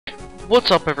What's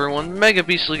up everyone,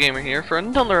 MegaBeastlyGamer here for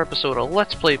another episode of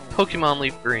Let's Play Pokemon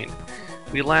Leaf Green.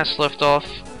 We last left off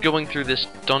going through this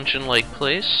dungeon-like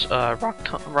place,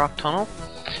 rock tunnel,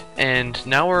 and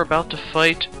now we're about to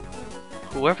fight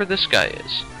whoever this guy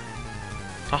is.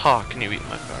 Haha, can you eat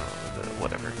my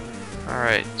whatever.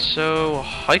 Alright, so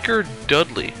Hiker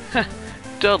Dudley.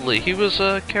 Dudley, he was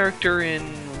a character in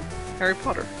Harry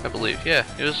Potter, I believe. Yeah,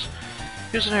 he was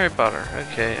in Harry Potter.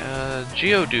 Okay,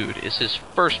 Geodude is his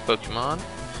first Pokemon.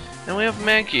 And we have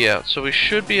Mankey out, so we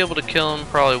should be able to kill him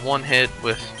probably one hit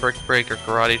with Brick Break or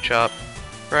Karate Chop.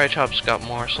 Karate Chop's got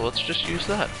more, so let's just use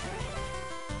that.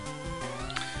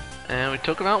 And we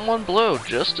took him out in one blow,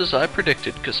 just as I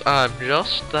predicted, because I'm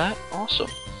just that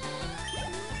awesome.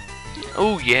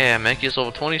 Oh yeah, Mankey is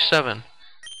level 27.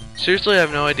 Seriously, I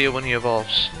have no idea when he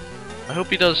evolves. I hope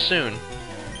he does soon.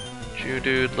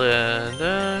 Geodude,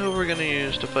 who we're gonna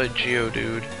use to fight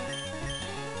Geodude?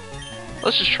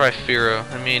 Let's just try Fearow.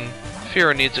 I mean,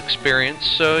 Fearow needs experience,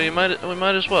 so we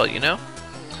might as well, you know?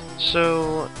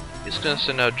 So he's gonna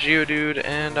send out Geodude,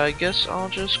 and I guess I'll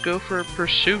just go for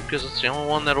Pursuit because it's the only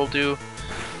one that'll do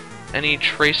any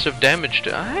trace of damage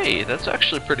to. Hey, that's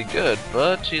actually pretty good,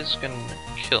 but he's gonna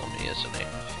kill me, isn't he?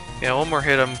 Yeah, one more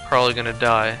hit, I'm probably gonna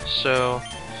die. So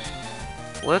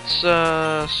let's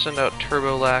send out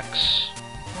Turbolax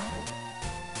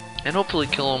and hopefully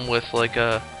kill him with like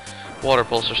a Water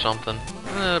Pulse or something.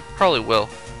 Probably will,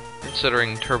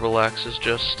 considering Turbolax is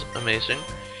just amazing.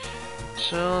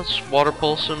 So let's Water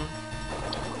Pulse him.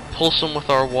 Pulse him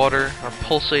with our water, our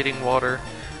pulsating water.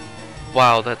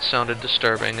 Wow, that sounded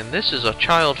disturbing. And this is a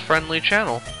child-friendly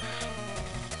channel,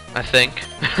 I think.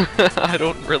 I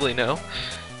don't really know.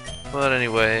 But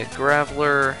anyway,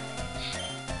 Graveler.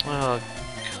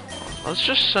 Let's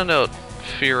just send out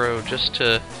Fearow just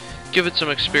to give it some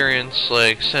experience,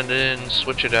 like send it in,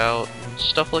 switch it out, and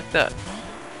stuff like that.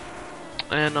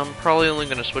 And I'm probably only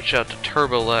going to switch out to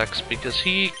Turbolax because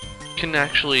he can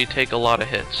actually take a lot of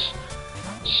hits.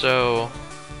 So,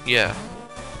 yeah.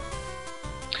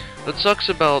 What sucks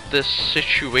about this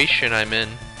situation I'm in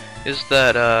is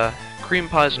that Cream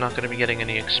Pie's not going to be getting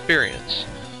any experience.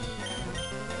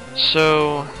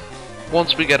 So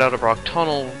once we get out of Rock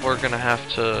Tunnel, we're gonna have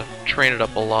to train it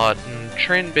up a lot and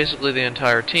train basically the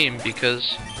entire team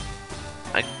because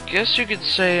I guess you could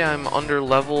say I'm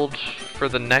under-leveled for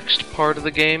the next part of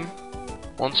the game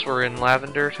once we're in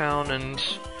Lavender Town and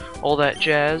all that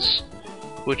jazz,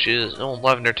 which is, oh,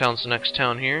 Lavender Town's the next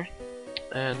town here.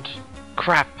 And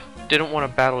crap, didn't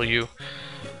want to battle you,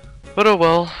 but oh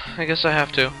well, I guess I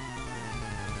have to.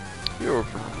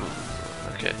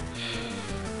 Okay.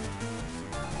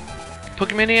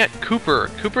 Pokemaniac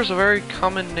Cooper. Cooper's a very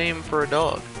common name for a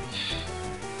dog.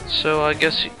 So I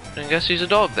guess he's a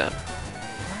dog then.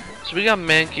 So we got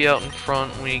Mankey out in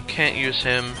front. We can't use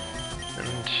him,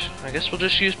 and I guess we'll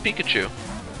just use Pikachu.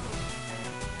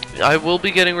 I will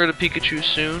be getting rid of Pikachu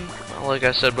soon, like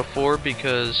I said before,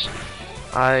 because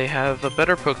I have a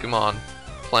better Pokemon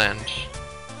planned.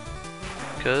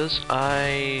 Because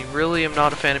I really am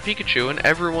not a fan of Pikachu, and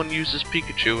everyone uses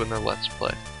Pikachu in their Let's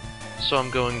Play. So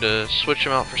I'm going to switch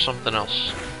him out for something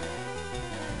else.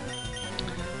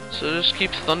 So just keep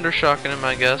Thunder Shocking him,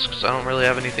 I guess, because I don't really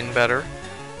have anything better.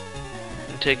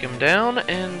 And take him down,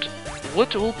 and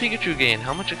what will Pikachu gain?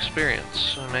 How much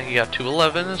experience? So Maggie got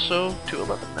 211, so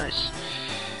 211, nice.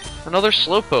 Another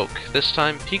Slowpoke. This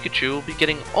time Pikachu will be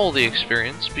getting all the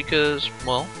experience because,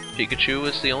 well, Pikachu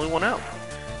is the only one out.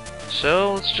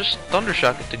 So let's just Thunder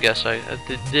Shock it to guess.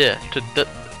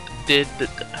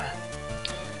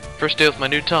 First day with my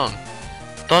new tongue.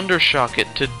 Thunder Shock it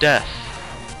to death.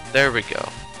 There we go.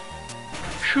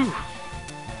 Phew.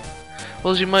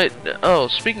 Well, as you might... Oh,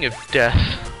 speaking of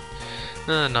death.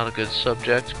 Not a good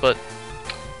subject, but...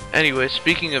 Anyway,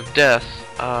 speaking of death,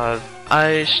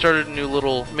 I started a new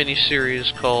little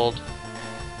mini-series called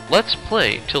Let's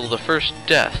Play Till the First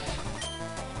Death.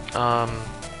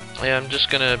 Yeah, I'm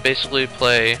just gonna basically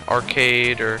play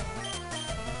arcade or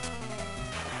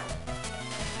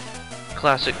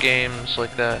classic games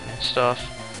like that and stuff.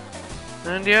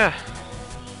 And yeah.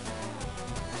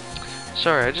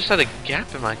 Sorry, I just had a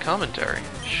gap in my commentary.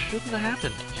 Shouldn't have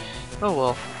happened. Oh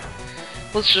well.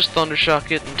 Let's just Thunder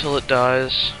Shock it until it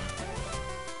dies.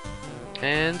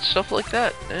 And stuff like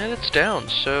that. And it's down,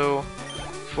 so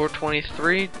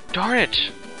 423. Darn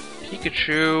it!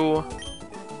 Pikachu!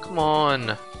 Come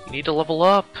on. You need to level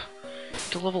up. You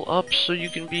need to level up so you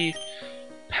can be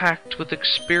packed with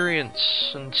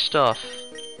experience and stuff,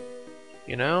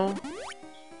 you know?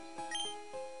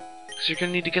 Because you're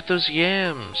gonna need to get those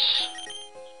yams.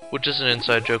 Which is an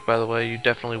inside joke, by the way. You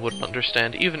definitely wouldn't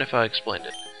understand, even if I explained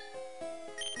it.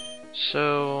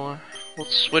 So,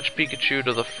 let's switch Pikachu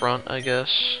to the front, I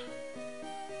guess.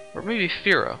 Or maybe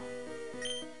Fearow.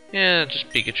 Yeah, just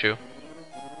Pikachu.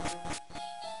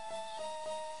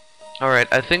 Alright,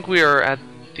 I think we are at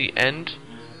the end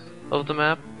of the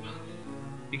map.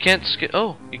 You can't skip.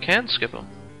 Oh, you can skip them.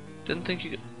 Didn't think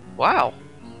you could. Wow.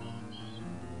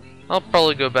 I'll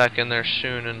probably go back in there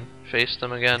soon and face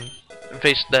them again.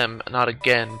 Face them, not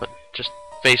again, but just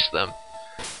face them.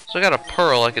 So I got a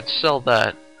pearl, I could sell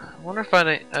that. I wonder if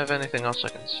I have anything else I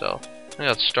can sell. I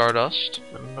got Stardust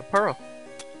and a pearl.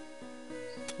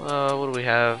 What do we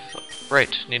have?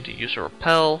 Right, need to use a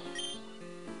repel.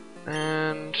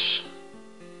 And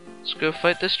let's go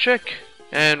fight this chick.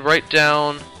 And right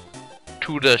down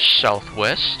to the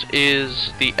southwest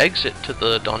is the exit to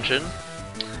the dungeon.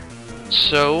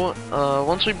 So,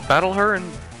 once we battle her and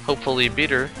hopefully beat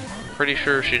her, I'm pretty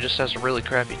sure she just has a really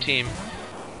crappy team.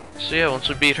 So yeah, once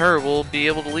we beat her, we'll be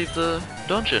able to leave the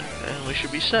dungeon, and we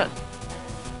should be set.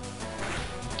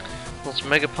 Let's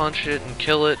Mega Punch it and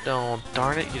kill it. Oh,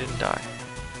 darn it, you didn't die.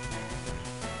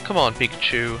 Come on,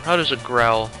 Pikachu. How does a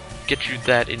growl get you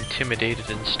that intimidated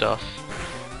and stuff?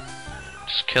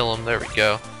 Just kill him. There we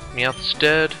go. Meowth's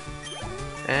dead.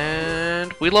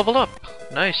 And we level up.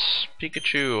 Nice.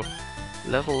 Pikachu.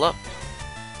 Level up.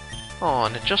 Oh,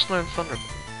 and it just learned Thunderbolt.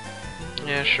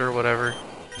 Yeah, sure, whatever.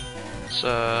 Let's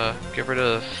get rid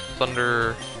of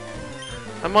Thunder.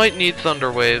 I might need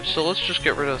Thunder Wave, so let's just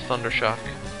get rid of Thunder Shock.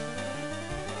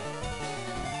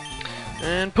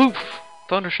 And poof!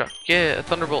 Thundershock. Yeah,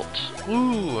 Thunderbolt.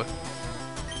 Woo!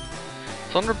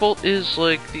 Thunderbolt is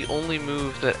like the only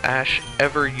move that Ash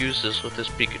ever uses with his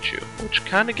Pikachu, which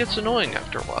kind of gets annoying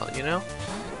after a while, you know?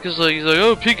 Because like, he's like,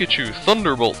 oh, Pikachu,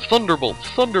 Thunderbolt, Thunderbolt,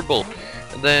 Thunderbolt.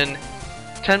 And then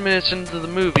 10 minutes into the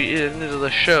movie, into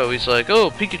the show, he's like, oh,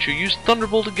 Pikachu, use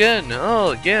Thunderbolt again.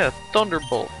 Oh, yeah,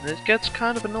 Thunderbolt. And it gets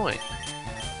kind of annoying.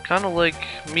 Kind of like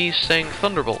me saying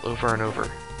Thunderbolt over and over.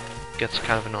 Gets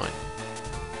kind of annoying.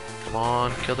 Come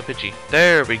on, kill the Pidgey.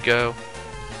 There we go.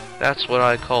 That's what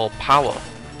I call power.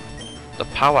 The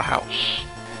powerhouse.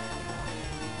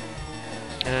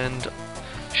 And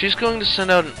she's going to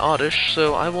send out an Oddish,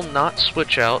 so I will not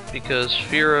switch out because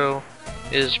Fearow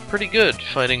is pretty good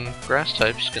fighting grass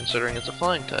types considering it's a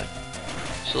flying type.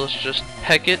 So let's just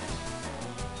peck it.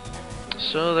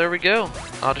 So there we go.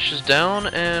 Oddish is down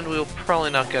and we'll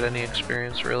probably not get any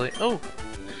experience really. Oh,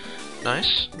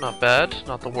 nice. Not bad.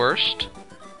 Not the worst,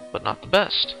 but not the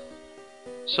best.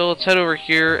 So let's head over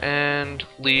here and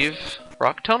leave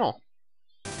Rock Tunnel.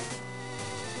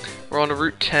 We're on to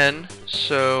Route 10,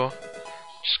 so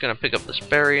just gonna pick up this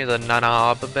berry, the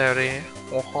Nanob berry.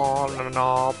 Oh,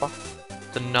 Nanob.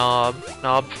 The knob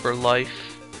for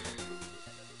life.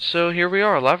 So here we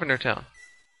are, Lavender Town.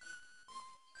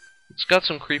 It's got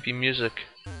some creepy music.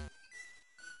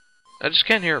 I just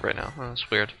can't hear it right now. Oh, that's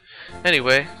weird.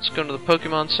 Anyway, let's go to the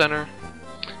Pokemon Center.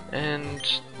 And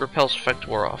Repel's effect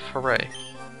wore off. Hooray.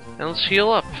 And let's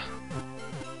heal up.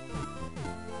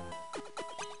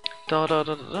 Da da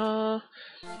da da da.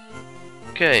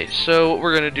 Okay, so what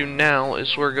we're going to do now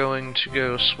is we're going to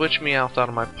go switch Meowth out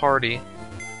of my party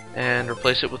and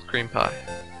replace it with Cream Pie.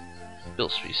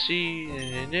 Build VC,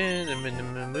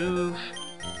 move,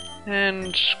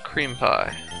 and Cream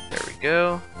Pie. There we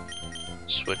go.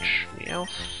 Switch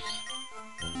Meowth.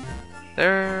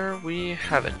 There we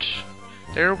have it.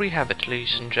 There we have it,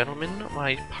 ladies and gentlemen.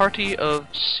 My party of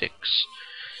 6.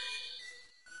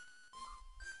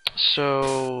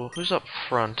 So, who's up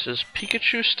front? Is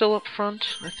Pikachu still up front?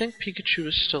 I think Pikachu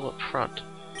is still up front.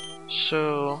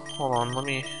 So, hold on, let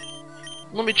me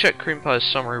check Cream Pie's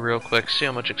summary real quick, see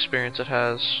how much experience it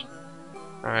has.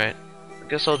 Alright, I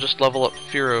guess I'll just level up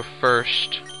Fearow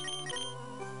first.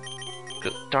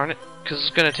 Darn it, because it's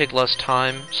going to take less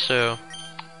time, so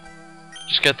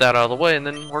just get that out of the way and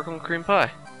then work on Cream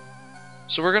Pie.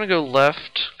 So we're going to go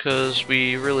left, because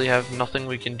we really have nothing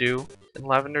we can do in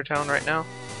Lavender Town right now.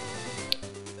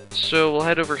 So we'll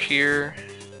head over here,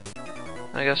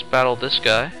 I guess battle this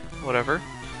guy, whatever.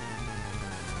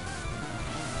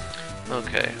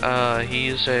 Okay,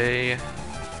 he's a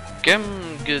I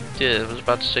was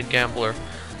about to say gambler,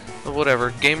 but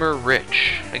whatever, Gamer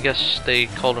Rich. I guess they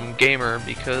called him Gamer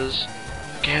because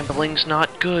gambling's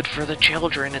not good for the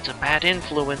children, it's a bad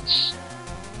influence.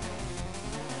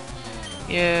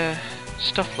 Yeah,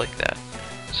 stuff like that.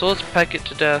 So let's peck it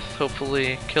to death,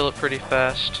 hopefully kill it pretty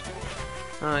fast.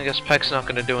 I guess Peck's not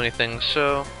going to do anything,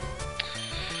 so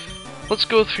let's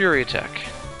go with Fury Attack.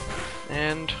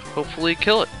 And hopefully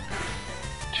kill it.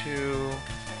 2,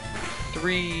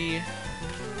 3,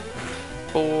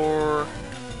 4,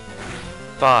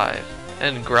 5.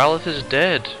 And Growlithe is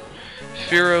dead.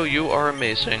 Firo, you are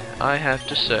amazing. I have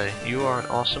to say, you are an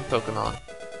awesome Pokemon.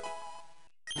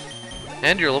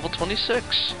 And you're level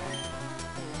 26.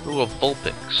 Ooh, a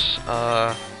Vulpix.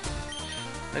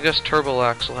 I guess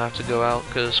Turbolax will have to go out,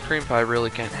 because Cream Pie really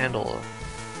can't handle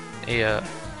a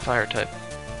fire type.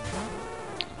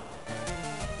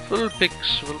 Vulpix,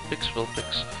 Vulpix,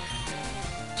 Vulpix.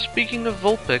 Speaking of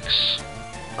Vulpix,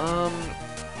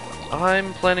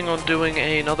 I'm planning on doing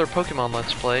another Pokemon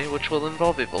Let's Play, which will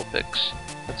involve a Vulpix.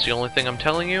 That's the only thing I'm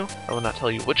telling you. I will not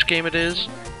tell you which game it is,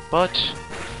 but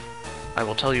I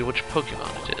will tell you which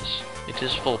Pokemon it is. It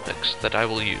is Vulpix that I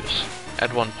will use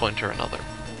at one point or another.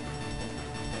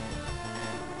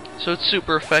 So it's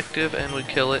super effective, and we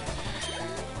kill it.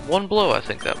 One blow, I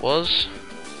think that was.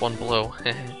 One blow.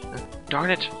 Darn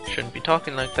it! Shouldn't be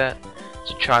talking like that.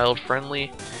 It's a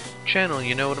child-friendly channel,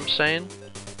 you know what I'm saying?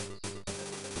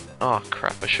 Oh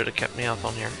crap, I should have kept Meowth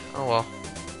on here. Oh well.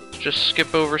 Let's just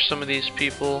skip over some of these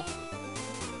people.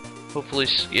 Hopefully,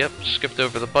 yep, skipped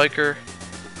over the biker.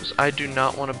 Because I do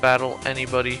not want to battle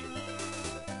anybody.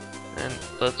 And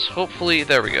let's hopefully,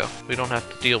 there we go. We don't have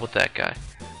to deal with that guy.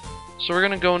 So we're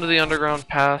going to go into the underground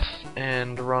path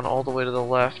and run all the way to the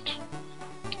left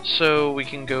so we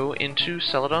can go into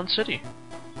Celadon City,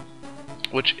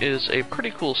 which is a pretty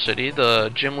cool city.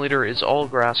 The gym leader is all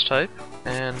grass type,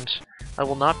 and I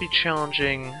will not be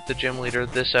challenging the gym leader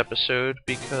this episode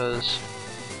because,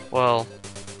 well,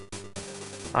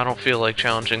 I don't feel like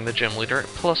challenging the gym leader,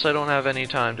 plus I don't have any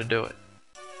time to do it.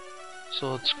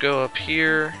 So let's go up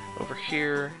here, over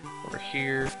here, over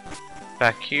here,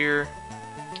 back here.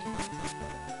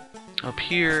 Up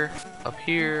here, up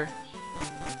here,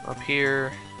 up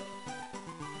here,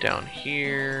 down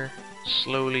here,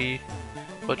 slowly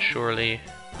but surely,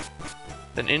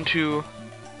 then into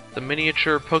the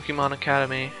miniature Pokemon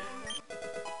Academy,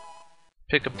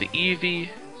 pick up the Eevee.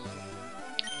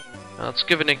 Let's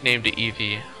give a nickname to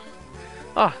Eevee.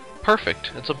 Ah,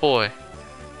 perfect, it's a boy.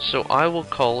 So I will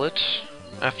call it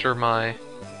after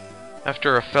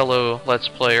a fellow Let's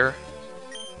Player.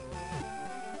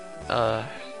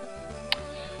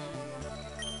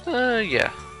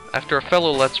 Yeah. After a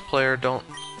fellow Let's Player,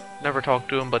 never talk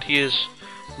to him, but he is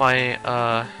my,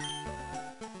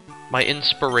 my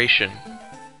inspiration.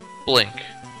 Blink.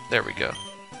 There we go.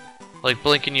 Like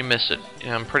Blink and You Miss It.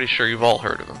 Yeah, I'm pretty sure you've all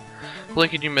heard of him.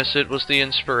 Blink and You Miss It was the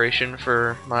inspiration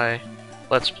for my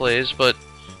Let's Plays, but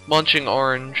Munching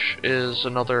Orange is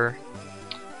another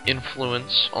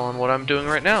influence on what I'm doing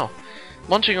right now.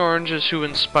 Munching Orange is who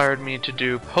inspired me to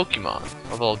do Pokemon,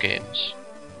 of all games.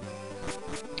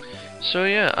 So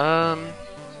yeah, I'm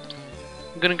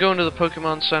gonna go into the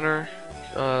Pokemon Center,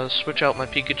 switch out my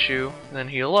Pikachu, and then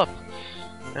heal up.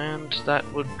 And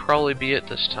that would probably be it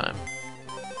this time.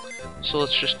 So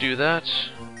let's just do that.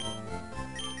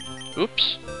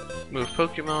 Oops. Move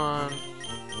Pokemon.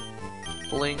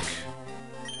 Blink.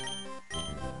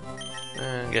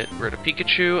 And get rid of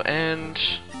Pikachu, and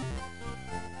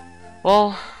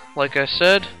well, like I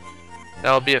said,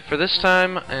 that'll be it for this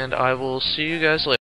time, and I will see you guys later.